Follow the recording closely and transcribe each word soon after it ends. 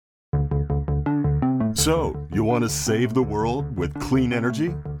So, you want to save the world with clean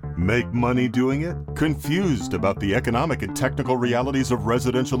energy? Make money doing it? Confused about the economic and technical realities of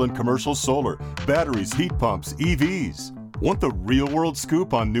residential and commercial solar, batteries, heat pumps, EVs? Want the real-world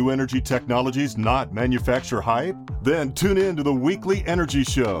scoop on new energy technologies, not manufacturer hype? Then tune in to the Weekly Energy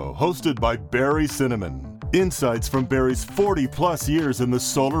Show, hosted by Barry Cinnamon. Insights from Barry's 40-plus years in the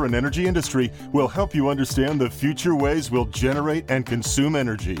solar and energy industry will help you understand the future ways we'll generate and consume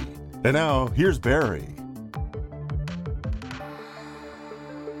energy. And now, here's Barry.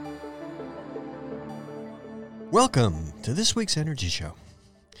 Welcome to this week's Energy Show.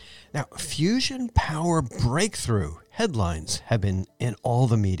 Now, fusion power breakthrough headlines have been in all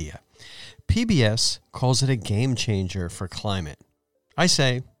the media. PBS calls it a game changer for climate. I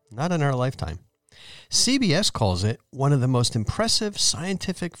say, not in our lifetime. CBS calls it one of the most impressive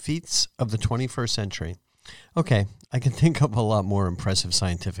scientific feats of the 21st century. Okay, I can think of a lot more impressive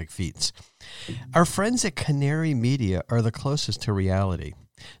scientific feats. Our friends at Canary Media are the closest to reality.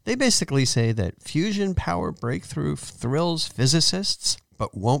 They basically say that fusion power breakthrough thrills physicists,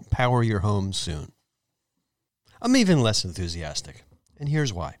 but won't power your home soon. I'm even less enthusiastic, and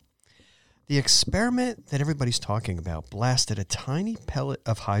here's why. The experiment that everybody's talking about blasted a tiny pellet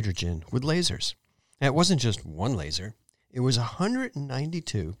of hydrogen with lasers. Now, it wasn't just one laser. It was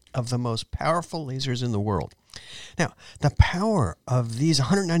 192 of the most powerful lasers in the world. Now, the power of these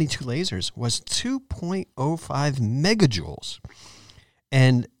 192 lasers was 2.05 megajoules.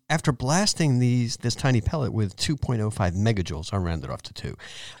 And after blasting this tiny pellet with 2.05 megajoules, I'll round it off to 2,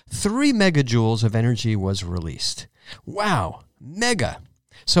 3 megajoules of energy was released. Wow, mega.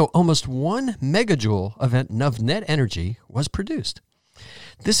 So almost 1 megajoule of net energy was produced.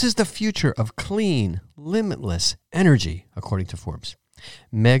 This is the future of clean, limitless energy, according to Forbes.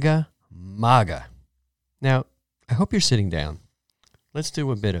 Mega, MAGA. Now, I hope you're sitting down. Let's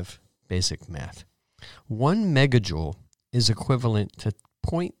do a bit of basic math. 1 megajoule is equivalent to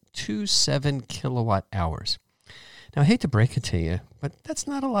 0.27 kilowatt hours. Now, I hate to break it to you, but that's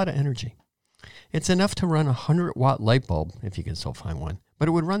not a lot of energy. It's enough to run a 100-watt light bulb, if you can still find one, but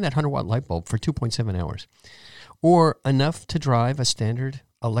it would run that 100-watt light bulb for 2.7 hours, or enough to drive a standard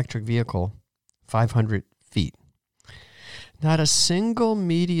electric vehicle 500 feet. Not a single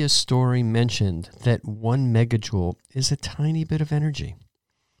media story mentioned that 1 megajoule is a tiny bit of energy.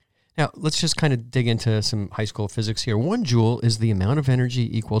 Now, let's just kind of dig into some high school physics here. 1 joule is the amount of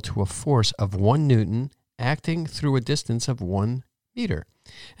energy equal to a force of 1 Newton acting through a distance of 1 meter.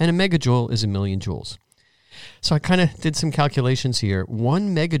 And a megajoule is 1,000,000 joules. So I kind of did some calculations here.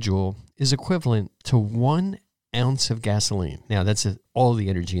 1 megajoule is equivalent to 1 ounce of gasoline. Now, that's all the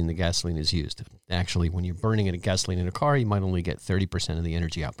energy in the gasoline is used. Actually, when you're burning a gasoline in a car, you might only get 30% of the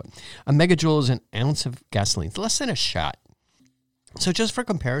energy output. A megajoule is an ounce of gasoline. It's less than a shot. So just for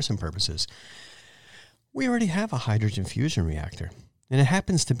comparison purposes, we already have a hydrogen fusion reactor, and it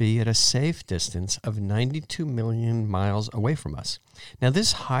happens to be at a safe distance of 92 million miles away from us. Now,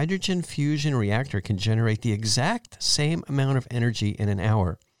 this hydrogen fusion reactor can generate the exact same amount of energy in an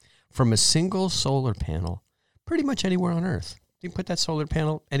hour from a single solar panel pretty much anywhere on Earth. You can put that solar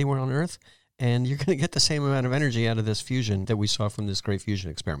panel anywhere on Earth, and you're going to get the same amount of energy out of this fusion that we saw from this great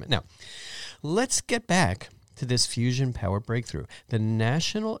fusion experiment. Now, let's get back to this fusion power breakthrough. The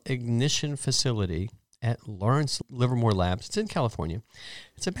National Ignition Facility at Lawrence Livermore Labs, it's in California.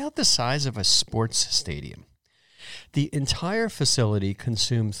 It's about the size of a sports stadium. The entire facility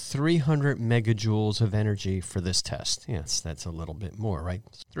consumed 300 megajoules of energy for this test. Yes, that's a little bit more, right?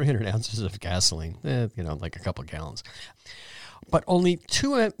 300 ounces of gasoline, like a couple of gallons. But only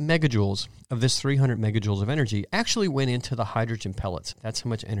 2 megajoules of this 300 megajoules of energy actually went into the hydrogen pellets. That's how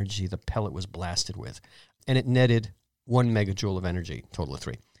much energy the pellet was blasted with. And it netted 1 megajoule of energy, total of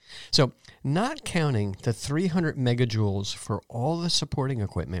 3. So not counting the 300 megajoules for all the supporting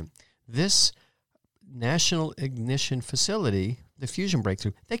equipment, this National Ignition Facility, the fusion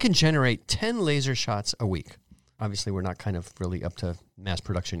breakthrough, they can generate 10 laser shots a week. Obviously, we're not kind of really up to mass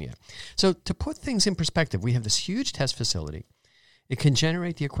production yet. So to put things in perspective, we have this huge test facility. It can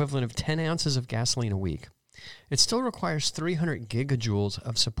generate the equivalent of 10 ounces of gasoline a week. It still requires 300 gigajoules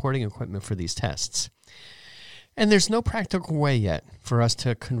of supporting equipment for these tests. And there's no practical way yet for us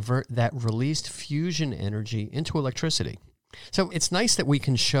to convert that released fusion energy into electricity. So it's nice that we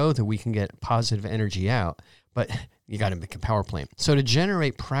can show that we can get positive energy out, but you got to make a power plant. So to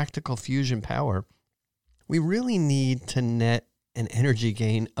generate practical fusion power, we really need to net an energy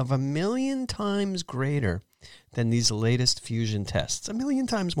gain of 1,000,000 times greater than these latest fusion tests, 1,000,000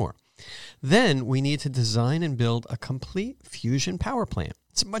 times more. Then we need to design and build a complete fusion power plant.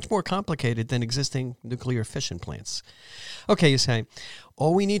 It's much more complicated than existing nuclear fission plants. Okay, you say,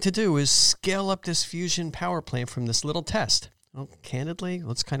 all we need to do is scale up this fusion power plant from this little test. Well, candidly,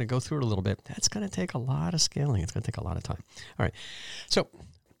 let's kind of go through it a little bit. That's going to take a lot of scaling. It's going to take a lot of time. All right. So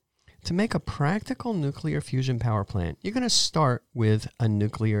to make a practical nuclear fusion power plant, you're going to start with a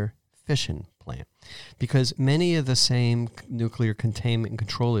nuclear fission plant because many of the same nuclear containment and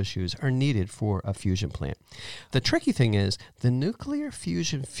control issues are needed for a fusion plant. The tricky thing is the nuclear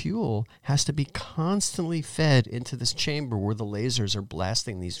fusion fuel has to be constantly fed into this chamber where the lasers are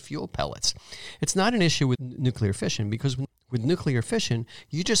blasting these fuel pellets. It's not an issue with nuclear fission because with nuclear fission,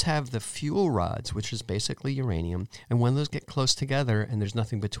 you just have the fuel rods, which is basically uranium, and when those get close together and there's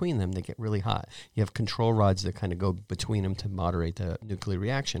nothing between them, they get really hot. You have control rods that kind of go between them to moderate the nuclear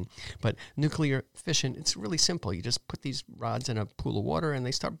reaction. But nuclear fission, it's really simple. You just put these rods in a pool of water and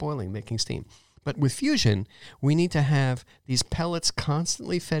they start boiling, making steam. But with fusion, we need to have these pellets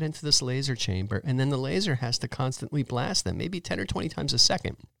constantly fed into this laser chamber, and then the laser has to constantly blast them, maybe 10 or 20 times a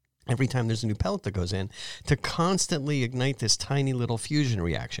second. Every time there's a new pellet that goes in, to constantly ignite this tiny little fusion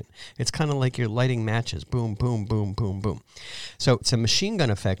reaction. It's kind of like you're lighting matches. Boom, boom, boom, boom, boom. So it's a machine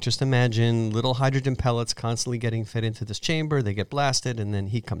gun effect. Just imagine little hydrogen pellets constantly getting fed into this chamber. They get blasted, and then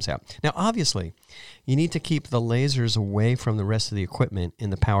heat comes out. Now, obviously, you need to keep the lasers away from the rest of the equipment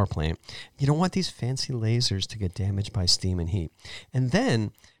in the power plant. You don't want these fancy lasers to get damaged by steam and heat. And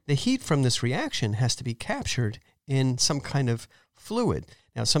then the heat from this reaction has to be captured in some kind of fluid.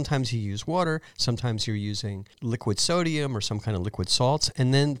 Now, sometimes you use water, sometimes you're using liquid sodium or some kind of liquid salts,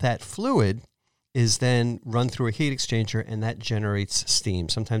 and then that fluid is then run through a heat exchanger, and that generates steam.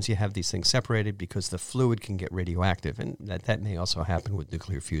 Sometimes you have these things separated because the fluid can get radioactive, and that may also happen with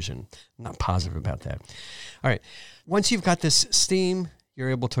nuclear fusion. I'm not positive about that. All right. Once you've got this steam, you're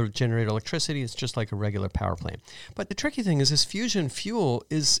able to generate electricity. It's just like a regular power plant. But the tricky thing is this fusion fuel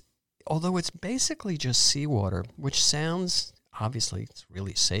is, although it's basically just seawater, which sounds... Obviously, it's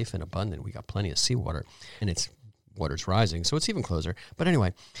really safe and abundant. We got plenty of seawater, and water's rising, so it's even closer. But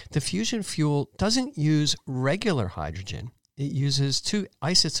anyway, the fusion fuel doesn't use regular hydrogen. It uses two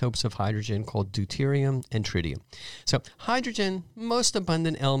isotopes of hydrogen called deuterium and tritium. So hydrogen, most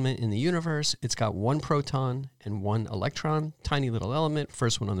abundant element in the universe. It's got one proton and one electron, tiny little element,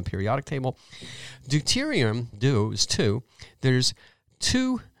 first one on the periodic table. Deuterium, is two. There's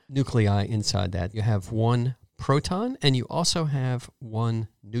two nuclei inside that. You have one proton, and you also have one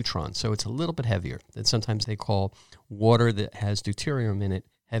neutron. So it's a little bit heavier. And sometimes they call water that has deuterium in it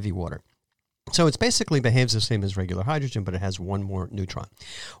heavy water. So it basically behaves the same as regular hydrogen, but it has one more neutron.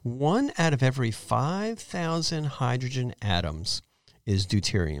 1 out of every 5,000 hydrogen atoms is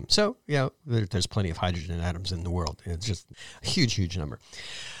deuterium. So, there's plenty of hydrogen atoms in the world. It's just a huge, huge number.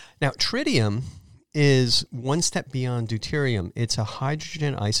 Now, tritium is one step beyond deuterium. It's a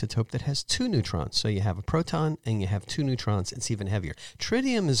hydrogen isotope that has two neutrons. So you have a proton and you have two neutrons. It's even heavier.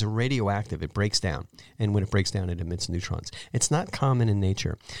 Tritium is radioactive. It breaks down. And when it breaks down, it emits neutrons. It's not common in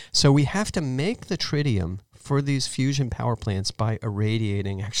nature. So we have to make the tritium for these fusion power plants by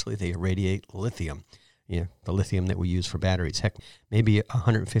irradiating. Actually, they irradiate lithium. The lithium that we use for batteries. Heck, maybe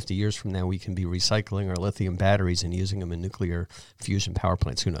 150 years from now, we can be recycling our lithium batteries and using them in nuclear fusion power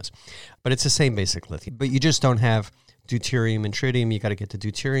plants. Who knows? But it's the same basic lithium. But you just don't have deuterium and tritium. You got to get the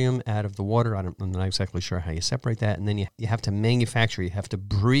deuterium out of the water. I'm not exactly sure how you separate that. And then you have to manufacture, you have to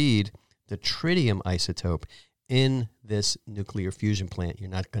breed the tritium isotope in this nuclear fusion plant. You're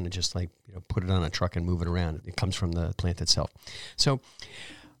not going to just put it on a truck and move it around. It comes from the plant itself. So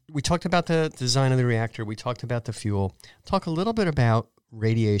we talked about the design of the reactor. We talked about the fuel. Talk a little bit about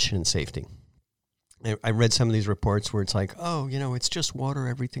radiation and safety. I read some of these reports where it's like, it's just water.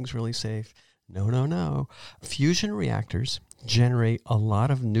 Everything's really safe. No. Fusion reactors generate a lot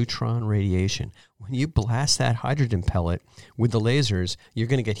of neutron radiation. When you blast that hydrogen pellet with the lasers, you're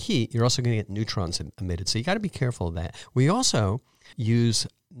going to get heat. You're also going to get neutrons emitted. So you got to be careful of that. We also use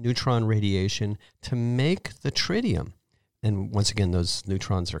neutron radiation to make the tritium. And once again, those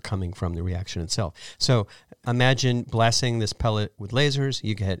neutrons are coming from the reaction itself. So imagine blasting this pellet with lasers.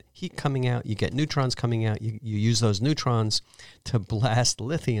 You get heat coming out. You get neutrons coming out. You use those neutrons to blast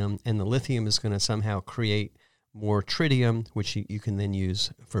lithium, and the lithium is going to somehow create more tritium, which you can then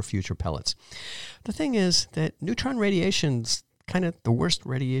use for future pellets. The thing is that neutron radiation's kind of the worst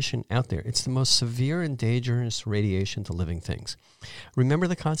radiation out there. It's the most severe and dangerous radiation to living things. Remember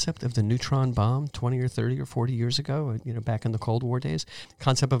the concept of the neutron bomb 20 or 30 or 40 years ago, back in the Cold War days? The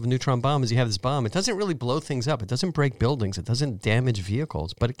concept of a neutron bomb is you have this bomb. It doesn't really blow things up. It doesn't break buildings. It doesn't damage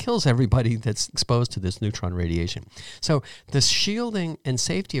vehicles, but it kills everybody that's exposed to this neutron radiation. So the shielding and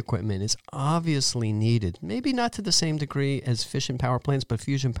safety equipment is obviously needed. Maybe not to the same degree as fission power plants, but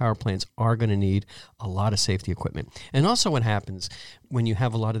fusion power plants are going to need a lot of safety equipment. And also what happens when you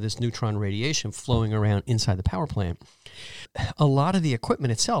have a lot of this neutron radiation flowing around inside the power plant, a lot of the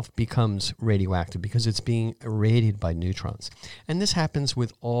equipment itself becomes radioactive because it's being irradiated by neutrons. And this happens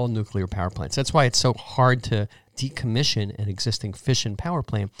with all nuclear power plants. That's why it's so hard to decommission an existing fission power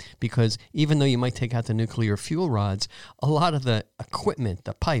plant, because even though you might take out the nuclear fuel rods, a lot of the equipment,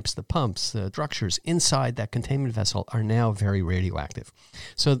 the pipes, the pumps, the structures inside that containment vessel are now very radioactive.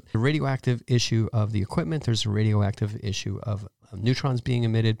 So the radioactive issue of the equipment, there's a radioactive issue of neutrons being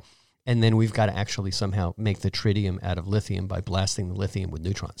emitted, and then we've got to actually somehow make the tritium out of lithium by blasting the lithium with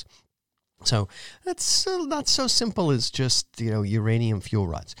neutrons. So that's not so simple as just, uranium fuel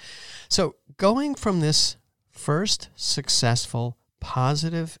rods. So going from this first successful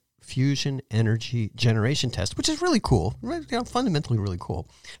positive fusion energy generation test, which is really cool, fundamentally really cool,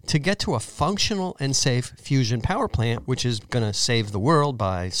 to get to a functional and safe fusion power plant, which is going to save the world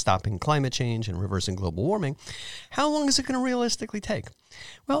by stopping climate change and reversing global warming, how long is it going to realistically take?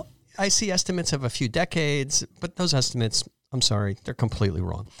 Well, I see estimates of a few decades, but those estimates, I'm sorry, they're completely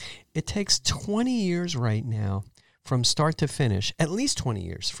wrong. It takes 20 years right now from start to finish, at least 20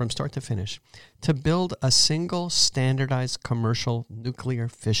 years from start to finish, to build a single standardized commercial nuclear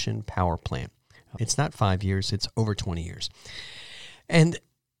fission power plant. It's not 5 years, it's over 20 years. And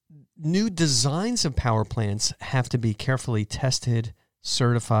new designs of power plants have to be carefully tested,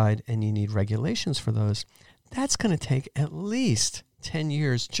 certified, and you need regulations for those. That's going to take at least 10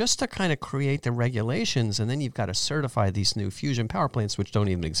 years just to kind of create the regulations, and then you've got to certify these new fusion power plants, which don't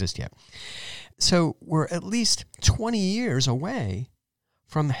even exist yet. So we're at least 20 years away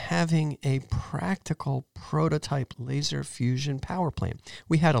from having a practical prototype laser fusion power plant.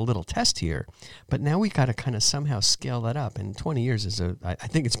 We had a little test here, but now we got to kind of somehow scale that up. And 20 years is I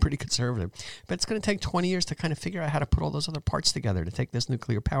think it's pretty conservative, but it's going to take 20 years to kind of figure out how to put all those other parts together, to take this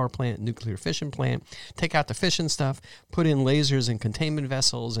nuclear power plant, nuclear fission plant, take out the fission stuff, put in lasers and containment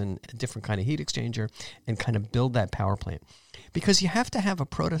vessels and a different kind of heat exchanger, and kind of build that power plant. Because you have to have a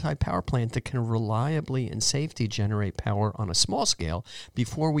prototype power plant that can reliably and safely generate power on a small scale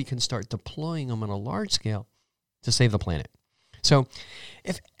before we can start deploying them on a large scale to save the planet. So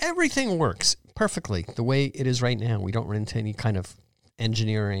if everything works perfectly the way it is right now, we don't run into any kind of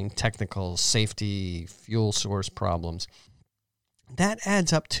engineering, technical, safety, fuel source problems, that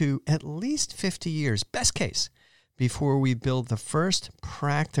adds up to at least 50 years, best case, before we build the first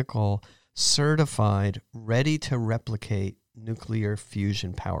practical, certified, ready-to-replicate nuclear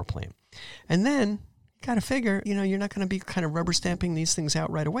fusion power plant. And then you got to figure, you're not going to be kind of rubber stamping these things out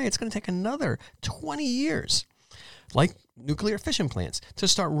right away. It's going to take another 20 years, like nuclear fission plants, to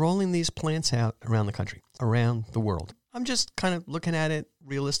start rolling these plants out around the country, around the world. I'm just kind of looking at it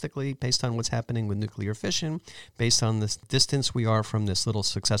realistically based on what's happening with nuclear fission, based on this distance we are from this little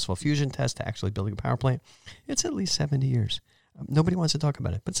successful fusion test to actually building a power plant. It's at least 70 years. Nobody wants to talk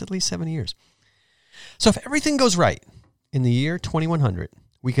about it, but it's at least 70 years. So if everything goes right, in the year 2100,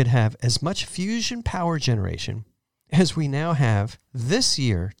 we could have as much fusion power generation as we now have this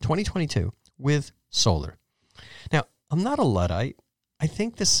year, 2022, with solar. Now, I'm not a Luddite. I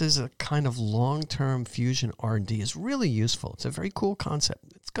think this is a kind of long-term fusion R&D is really useful. It's a very cool concept.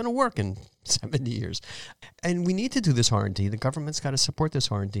 It's going to work in 70 years. And we need to do this R&D. The government's got to support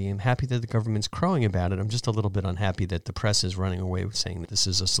this R&D. I'm happy that the government's crowing about it. I'm just a little bit unhappy that the press is running away with saying that this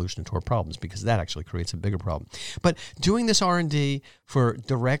is a solution to our problems, because that actually creates a bigger problem. But doing this R&D for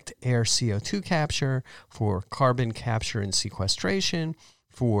direct air CO2 capture, for carbon capture and sequestration,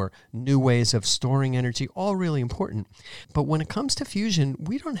 for new ways of storing energy, all really important. But when it comes to fusion,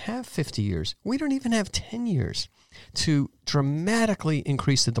 we don't have 50 years. We don't even have 10 years to dramatically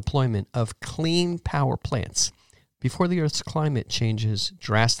increase the deployment of clean power plants before the Earth's climate changes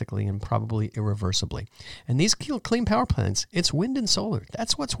drastically and probably irreversibly. And these clean power plants, it's wind and solar.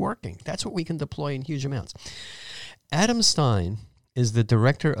 That's what's working. That's what we can deploy in huge amounts. Adam Stein is the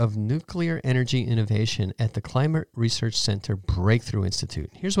Director of Nuclear Energy Innovation at the Climate Research Center Breakthrough Institute.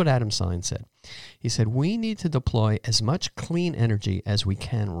 Here's what Adam Stein said. He said, "We need to deploy as much clean energy as we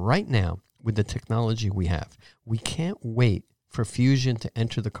can right now with the technology we have. We can't wait for fusion to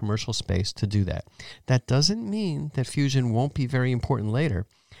enter the commercial space to do that. That doesn't mean that fusion won't be very important later,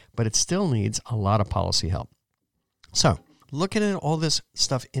 but it still needs a lot of policy help." So looking at all this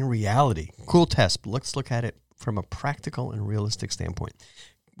stuff in reality. Cool test, but let's look at it from a practical and realistic standpoint.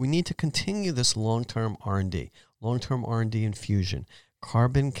 We need to continue this long-term R&D in fusion,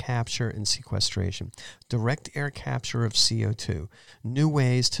 carbon capture and sequestration, direct air capture of CO2, new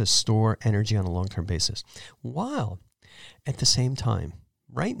ways to store energy on a long-term basis. While at the same time,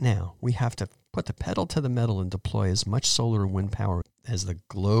 right now, we have to put the pedal to the metal and deploy as much solar and wind power as the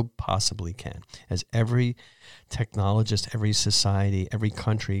globe possibly can, as every technologist, every society, every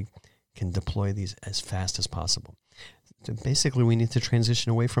country can deploy these as fast as possible. So basically, we need to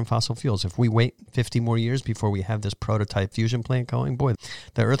transition away from fossil fuels. If we wait 50 more years before we have this prototype fusion plant going, boy,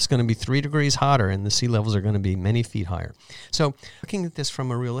 the Earth's going to be 3 degrees hotter and the sea levels are going to be many feet higher. So looking at this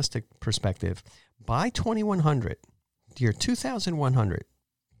from a realistic perspective, by 2100, year 2100,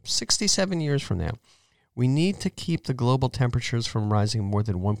 67 years from now, we need to keep the global temperatures from rising more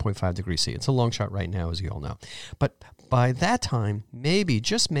than 1.5 degrees C. It's a long shot right now, as you all know. But by that time, maybe,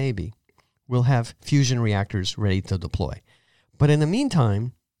 just maybe, we'll have fusion reactors ready to deploy. But in the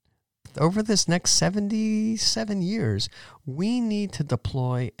meantime, over this next 77 years, we need to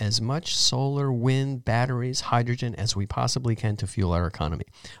deploy as much solar, wind, batteries, hydrogen as we possibly can to fuel our economy.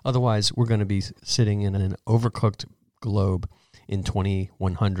 Otherwise, we're going to be sitting in an overcooked globe in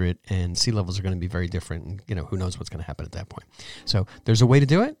 2100, and sea levels are going to be very different. And, who knows what's going to happen at that point. So there's a way to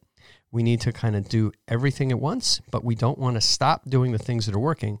do it. We need to kind of do everything at once, but we don't want to stop doing the things that are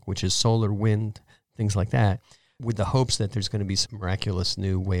working, which is solar, wind, things like that, with the hopes that there's going to be some miraculous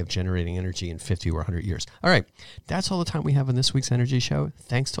new way of generating energy in 50 or 100 years. All right, that's all the time we have on this week's Energy Show.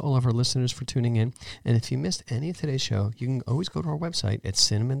 Thanks to all of our listeners for tuning in. And if you missed any of today's show, you can always go to our website at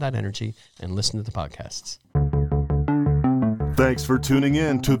cinnamon.energy and listen to the podcasts. Thanks for tuning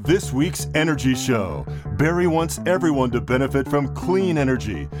in to this week's Energy Show. Barry wants everyone to benefit from clean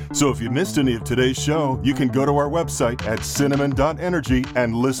energy. So if you missed any of today's show, you can go to our website at cinnamon.energy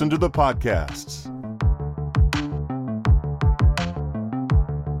and listen to the podcasts.